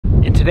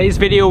In today's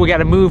video, we got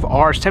to move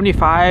our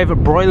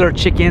 75 broiler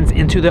chickens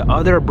into the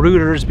other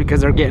brooders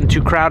because they're getting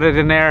too crowded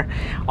in there.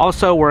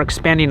 Also, we're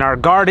expanding our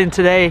garden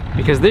today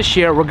because this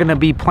year we're going to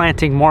be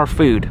planting more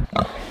food.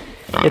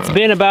 It's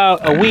been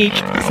about a week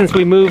since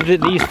we moved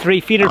these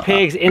 3 feeder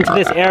pigs into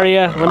this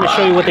area. Let me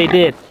show you what they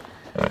did.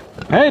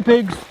 Hey,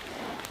 pigs!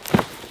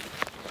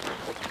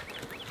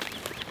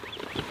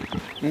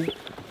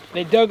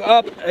 They dug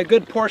up a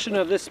good portion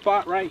of this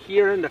spot right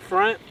here in the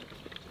front.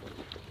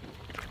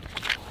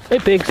 Hey,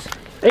 pigs!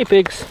 Hey,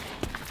 pigs!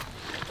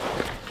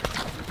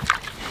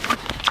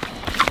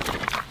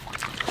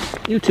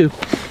 You too.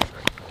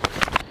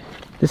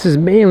 This is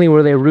mainly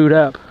where they root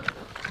up.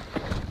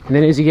 And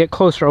then as you get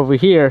closer over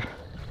here,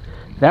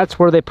 that's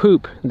where they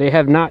poop. They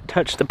have not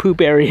touched the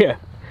poop area.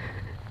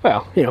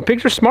 Well, you know,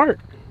 pigs are smart.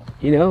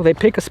 You know, they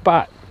pick a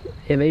spot.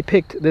 And they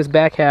picked this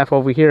back half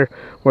over here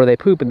where they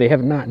poop, and they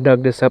have not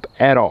dug this up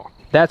at all.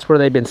 That's where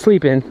they've been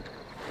sleeping.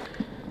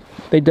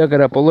 They dug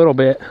it up a little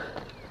bit.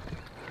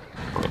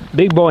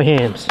 Big boy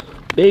hams.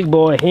 Big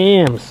boy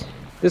hams.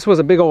 This was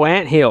a big old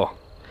anthill.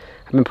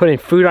 I've been putting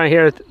food on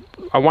here.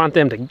 I want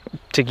them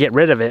to get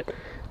rid of it.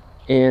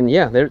 And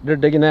yeah, they're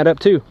digging that up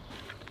too.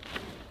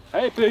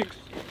 Hey, pigs.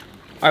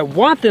 I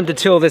want them to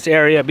till this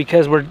area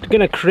because we're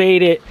gonna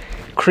create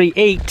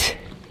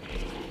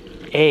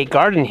a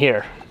garden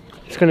here.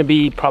 It's gonna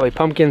be probably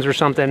pumpkins or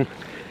something.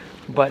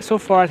 But so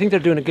far, I think they're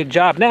doing a good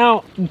job.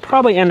 Now, we'll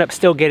probably end up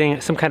still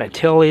getting some kind of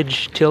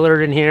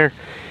tiller in here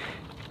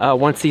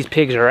once these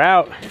pigs are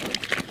out.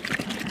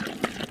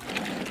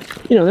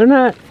 You know, they're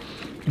not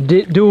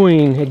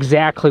doing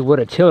exactly what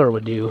a tiller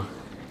would do.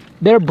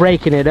 They're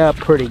breaking it up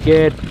pretty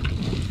good.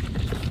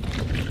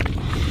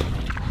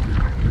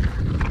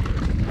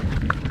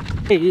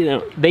 Hey, you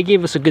know, they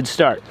gave us a good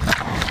start.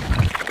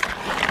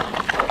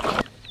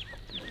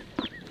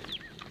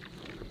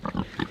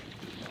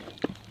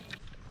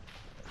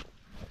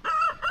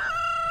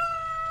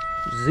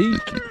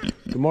 Zeke.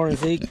 Good morning,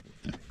 Zeke.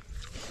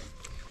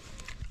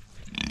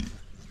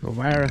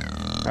 Elvira,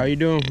 how are you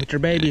doing with your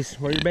babies?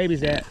 Where are your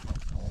babies at?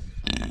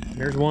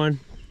 There's one.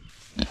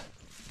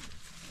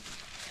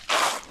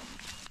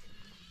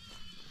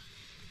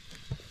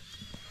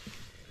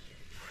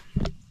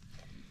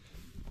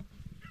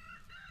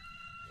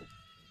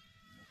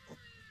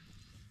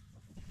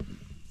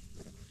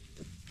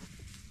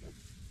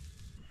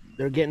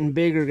 They're getting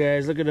bigger,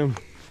 guys. Look at them.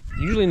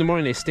 Usually in the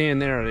morning they stand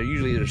there.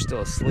 They're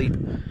still asleep.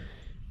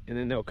 And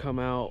then they'll come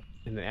out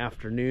in the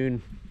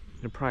afternoon.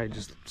 They're probably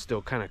just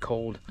still kind of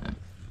cold.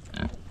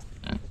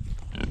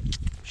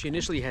 She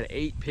initially had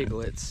 8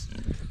 piglets,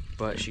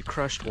 but she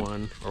crushed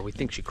one, or we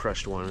think she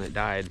crushed one, and it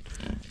died.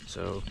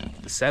 So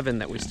the 7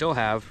 that we still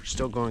have are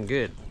still going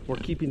good. We're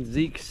keeping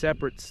Zeke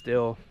separate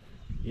still.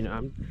 You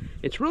know,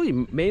 it's really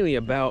mainly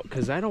about,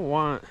 because I don't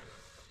want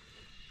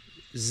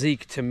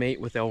Zeke to mate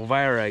with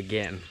Elvira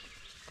again.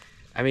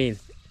 I mean,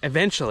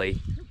 eventually,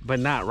 but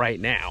not right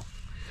now.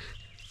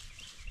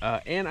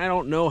 And I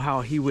don't know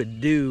how he would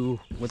do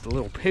with the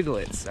little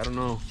piglets. I don't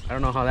know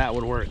how that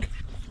would work.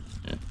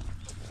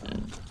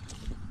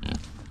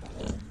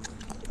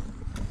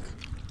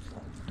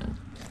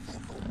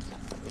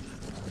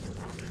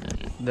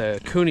 The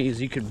coonies,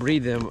 you could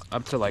breed them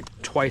up to like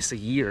twice a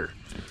year.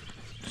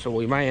 So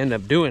we might end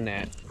up doing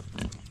that.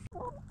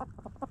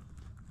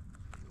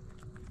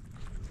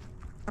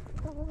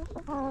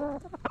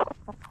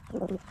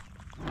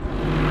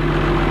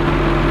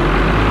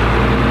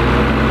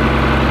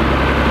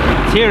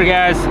 Here,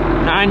 guys,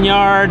 9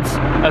 yards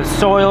of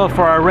soil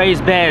for our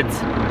raised beds.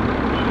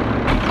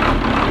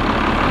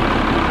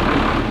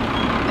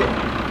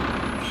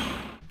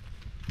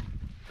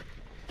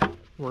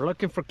 We're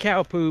looking for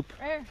cow poop.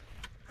 Where?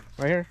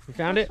 Right here. You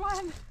found it?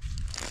 One?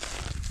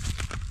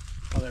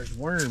 Oh, there's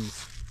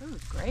worms. Ooh,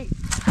 great.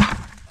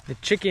 The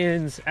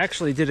chickens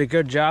actually did a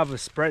good job of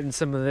spreading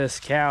some of this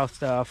cow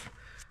stuff.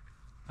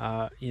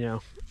 You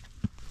know.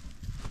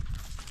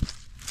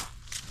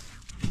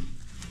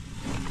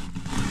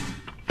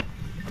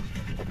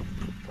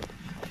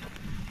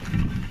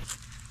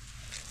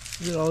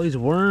 Look at all these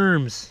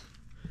worms.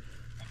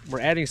 We're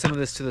adding some of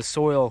this to the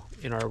soil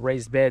in our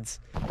raised beds.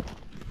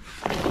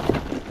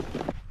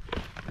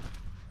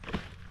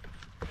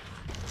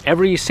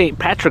 Every St.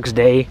 Patrick's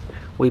Day,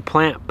 we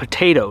plant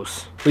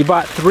potatoes. We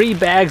bought 3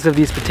 bags of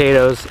these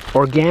potatoes,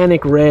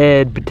 organic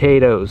red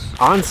potatoes,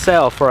 on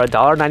sale for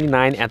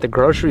 $1.99 at the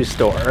grocery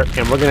store.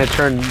 And we're gonna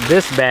turn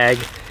this bag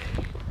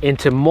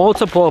into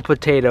multiple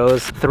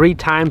potatoes, 3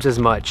 times as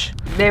much.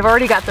 They've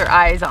already got their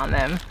eyes on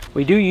them.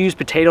 We do use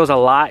potatoes a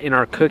lot in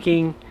our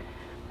cooking,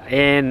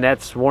 and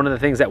that's one of the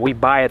things that we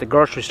buy at the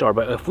grocery store.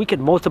 But if we could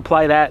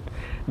multiply that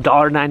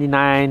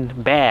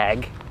 $1.99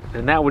 bag,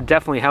 then that would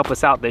definitely help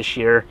us out this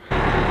year.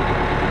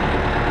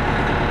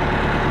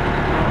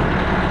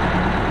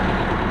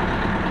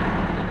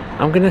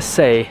 I'm gonna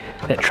say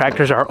that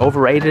tractors are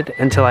overrated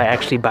until I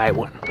actually buy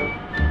one.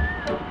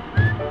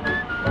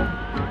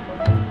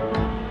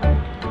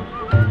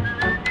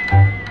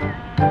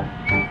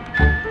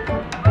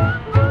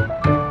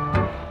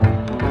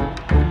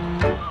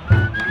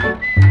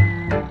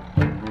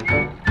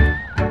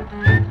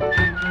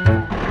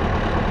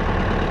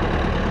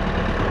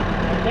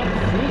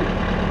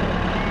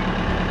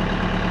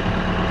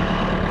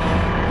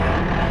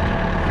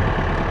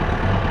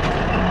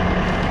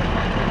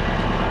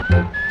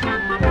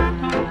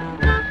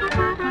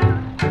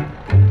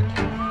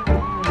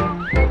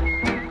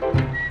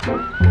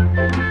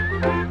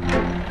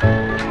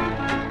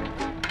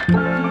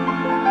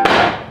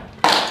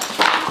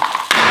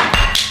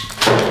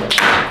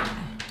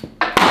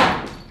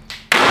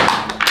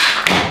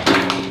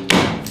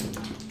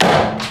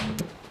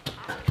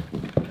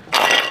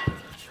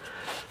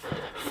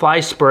 fly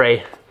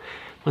spray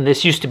when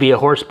this used to be a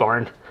horse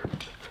barn.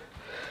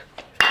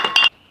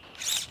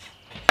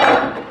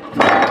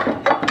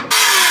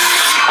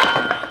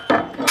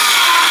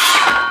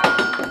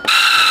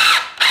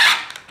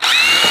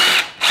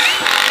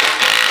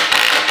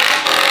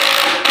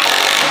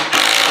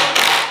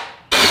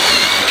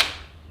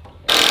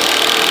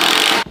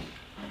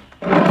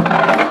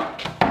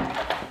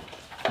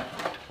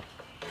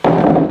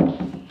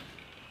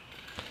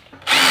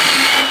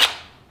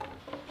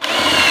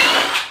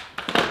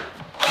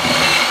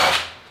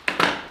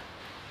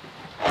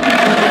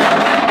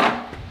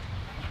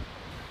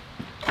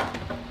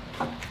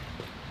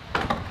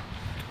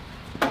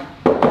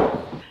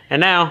 And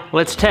now,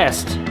 let's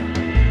test.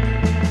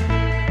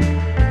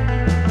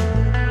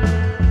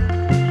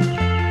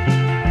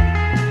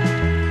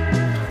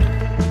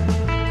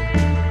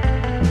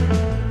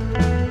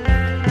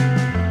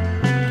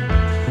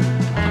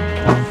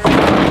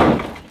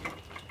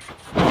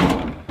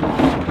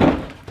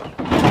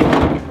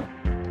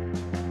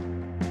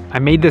 I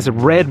made this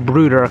red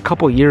brooder a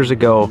couple years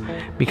ago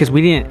because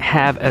we didn't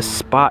have a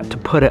spot to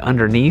put it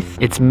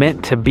underneath. It's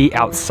meant to be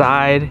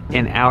outside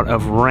and out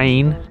of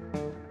rain.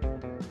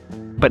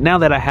 But now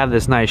that I have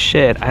this nice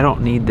shed, I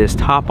don't need this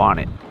top on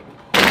it.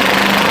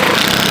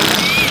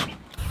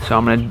 So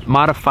I'm gonna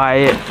modify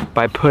it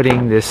by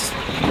putting this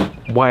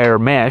wire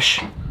mesh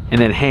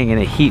and then hanging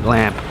a heat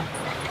lamp.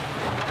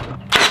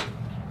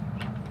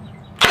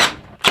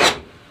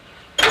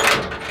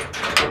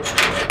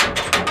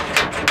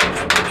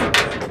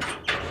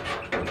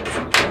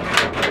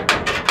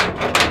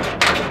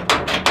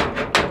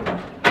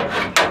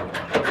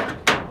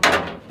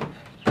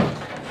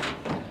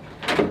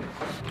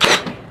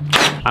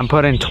 I'm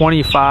putting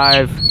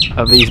 25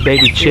 of these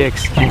baby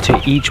chicks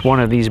into each one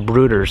of these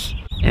brooders.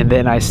 And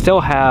then I still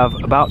have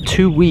about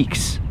 2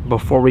 weeks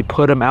before we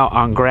put them out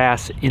on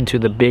grass into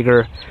the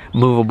bigger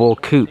movable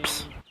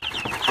coops.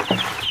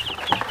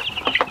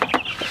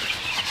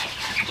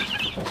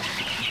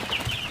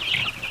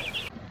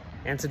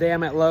 And today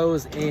I'm at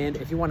Lowe's, and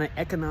if you want an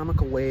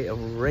economical way of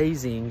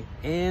raising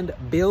and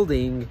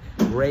building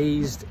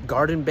raised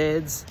garden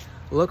beds,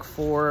 look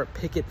for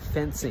picket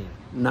fencing.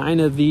 9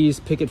 of these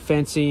picket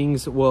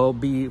fencings will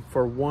be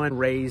for one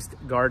raised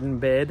garden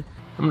bed.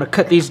 I'm gonna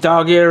cut these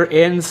dog ear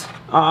ends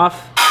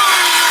off.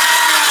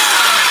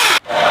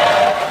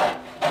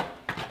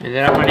 And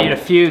then I'm gonna need a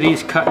few of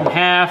these cut in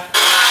half.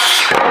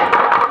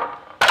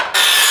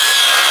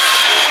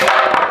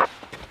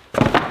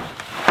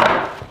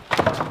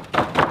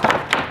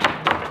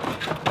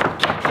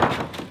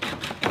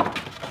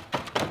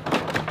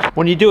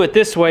 When you do it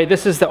this way,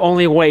 this is the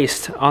only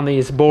waste on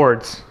these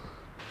boards.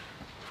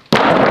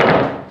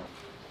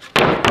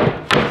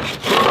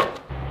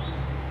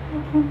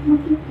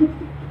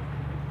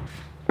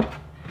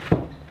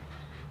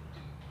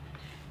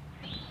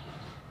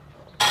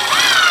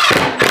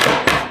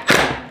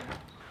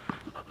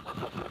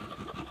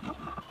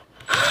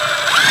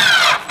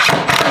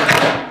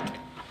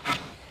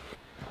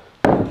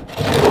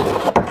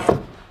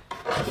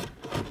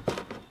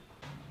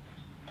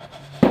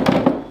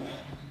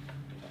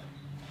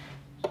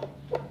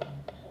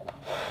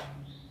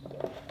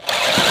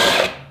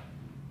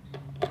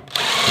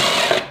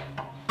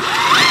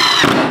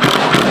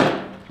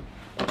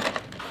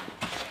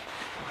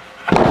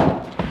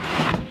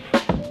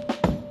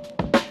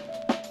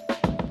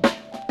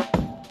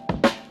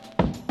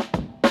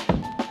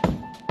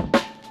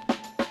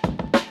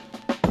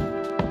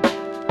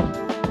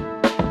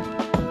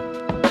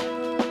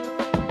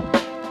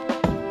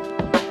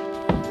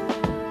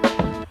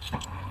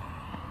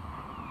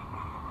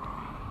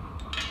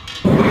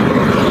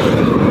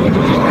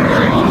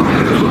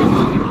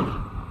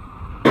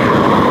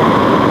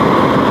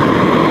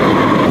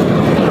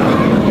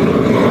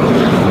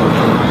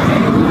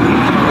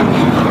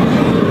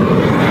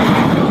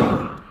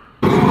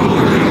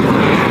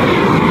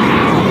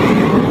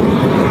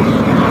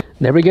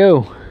 There we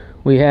go.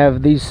 We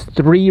have these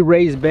 3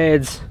 raised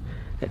beds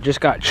that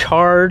just got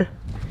charred,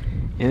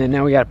 and then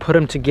now we got to put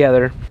them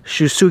together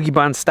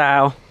Shusugiban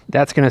style.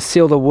 That's going to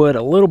seal the wood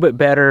a little bit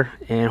better,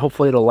 and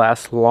hopefully it'll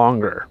last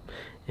longer.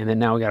 And then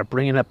now we got to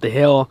bring it up the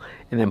hill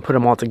and then put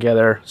them all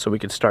together so we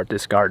can start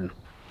this garden.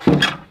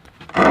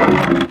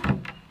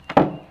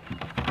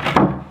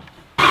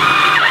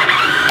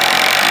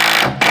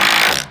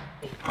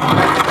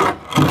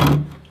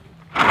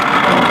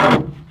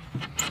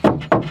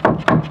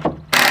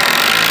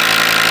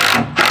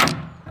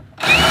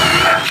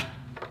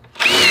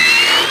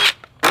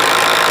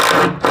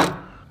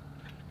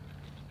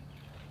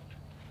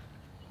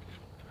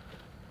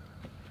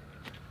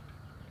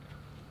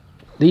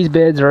 These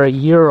beds are a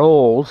year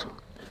old.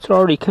 It's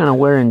already kind of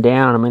wearing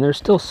down. I mean, they're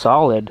still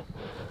solid.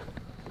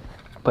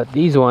 But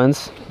these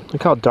ones,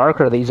 look how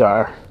darker these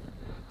are.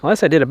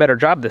 Unless I did a better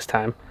job this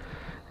time.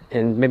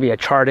 And maybe I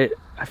charred it.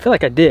 I feel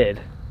like I did.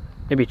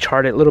 Maybe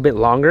charred it a little bit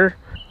longer.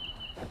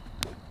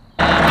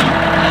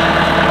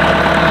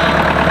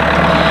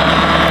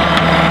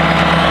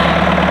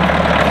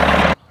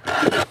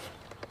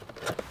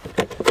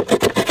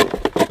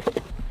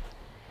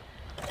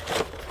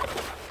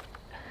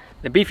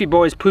 beefy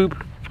boys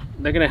poop.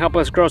 They're gonna help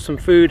us grow some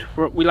food.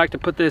 We like to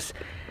put this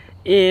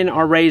in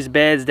our raised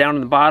beds down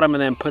in the bottom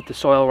and then put the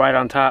soil right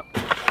on top.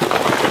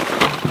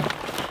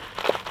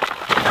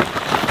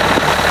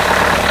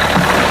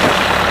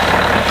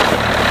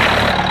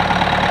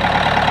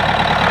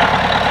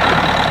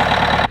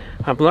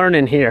 I'm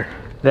learning here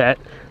that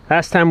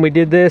last time we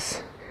did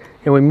this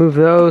and we moved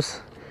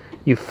those,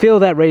 you fill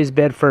that raised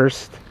bed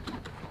first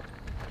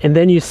and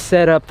then you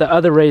set up the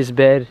other raised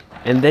bed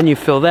and then you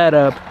fill that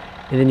up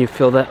and then you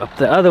fill that up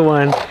the other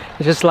one.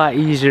 It's just a lot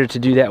easier to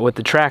do that with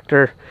the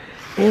tractor,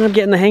 and I'm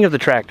getting the hang of the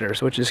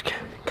tractors, which is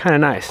kind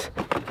of nice.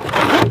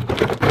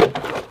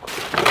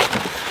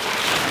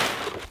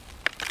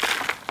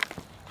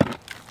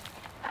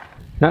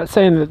 Not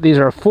saying that these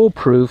are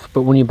foolproof,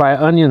 but when you buy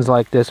onions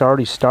like this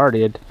already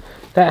started,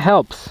 that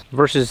helps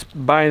versus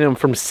buying them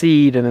from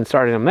seed and then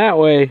starting them that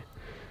way.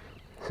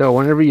 So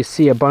whenever you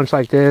see a bunch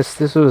like this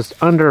was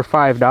under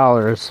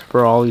 $5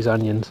 for all these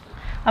onions.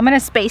 I'm gonna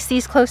space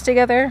these close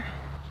together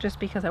just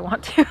because I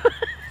want to.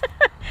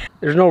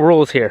 There's no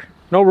rules here.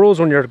 No rules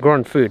when you're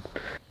growing food.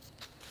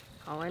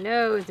 All I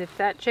know is if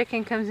that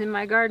chicken comes in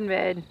my garden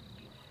bed,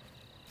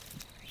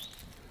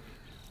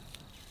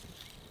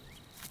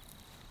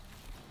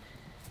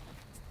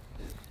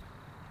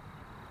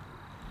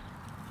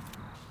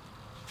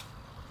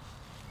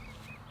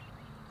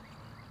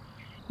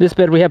 this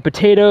bed we have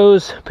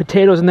potatoes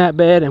in that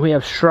bed, and we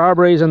have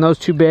strawberries on those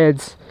two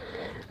beds.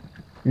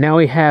 Now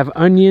we have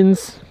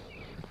onions.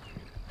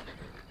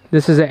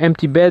 This is an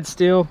empty bed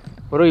still.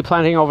 What are we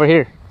planting over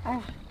here?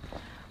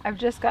 I've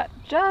just got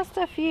just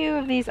a few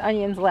of these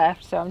onions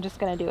left, so I'm just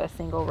gonna do a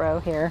single row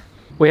here.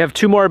 We have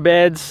 2 more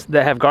beds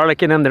that have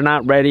garlic in them. They're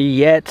not ready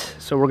yet,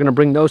 so we're gonna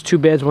bring those 2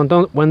 beds.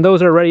 When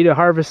those are ready to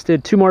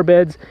harvested, 2 more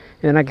beds,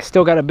 and then I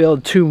still gotta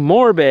build 2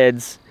 more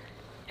beds.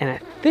 And I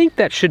think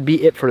that should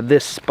be it for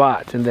this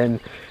spot. And then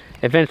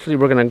eventually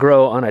we're gonna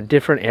grow on a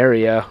different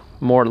area,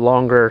 more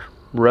longer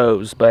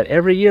rows. But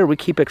every year we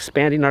keep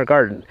expanding our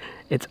garden.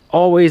 It's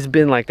always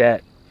been like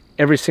that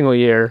every single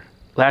year.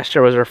 Last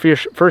year was our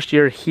first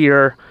year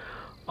here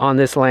on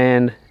this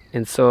land.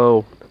 And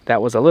so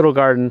that was a little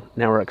garden.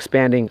 Now we're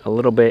expanding a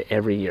little bit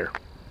every year.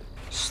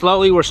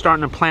 Slowly we're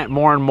starting to plant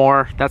more and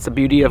more. That's the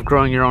beauty of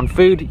growing your own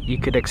food. You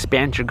could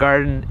expand your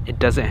garden. It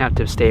doesn't have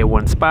to stay in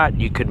one spot.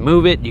 You could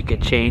move it. You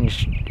could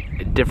change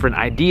different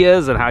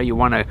ideas on how you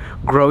want to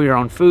grow your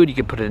own food. You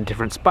could put it in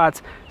different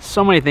spots.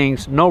 So many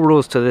things. No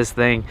rules to this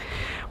thing.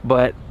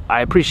 But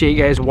I appreciate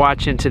you guys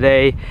watching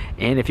today.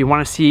 And if you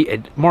want to see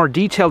a more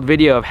detailed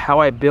video of how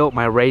I built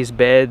my raised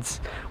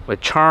beds with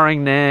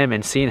charring them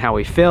and seeing how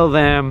we fill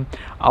them,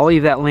 I'll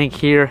leave that link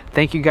here.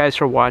 Thank you guys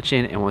for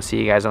watching, and we'll see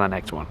you guys on the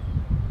next one.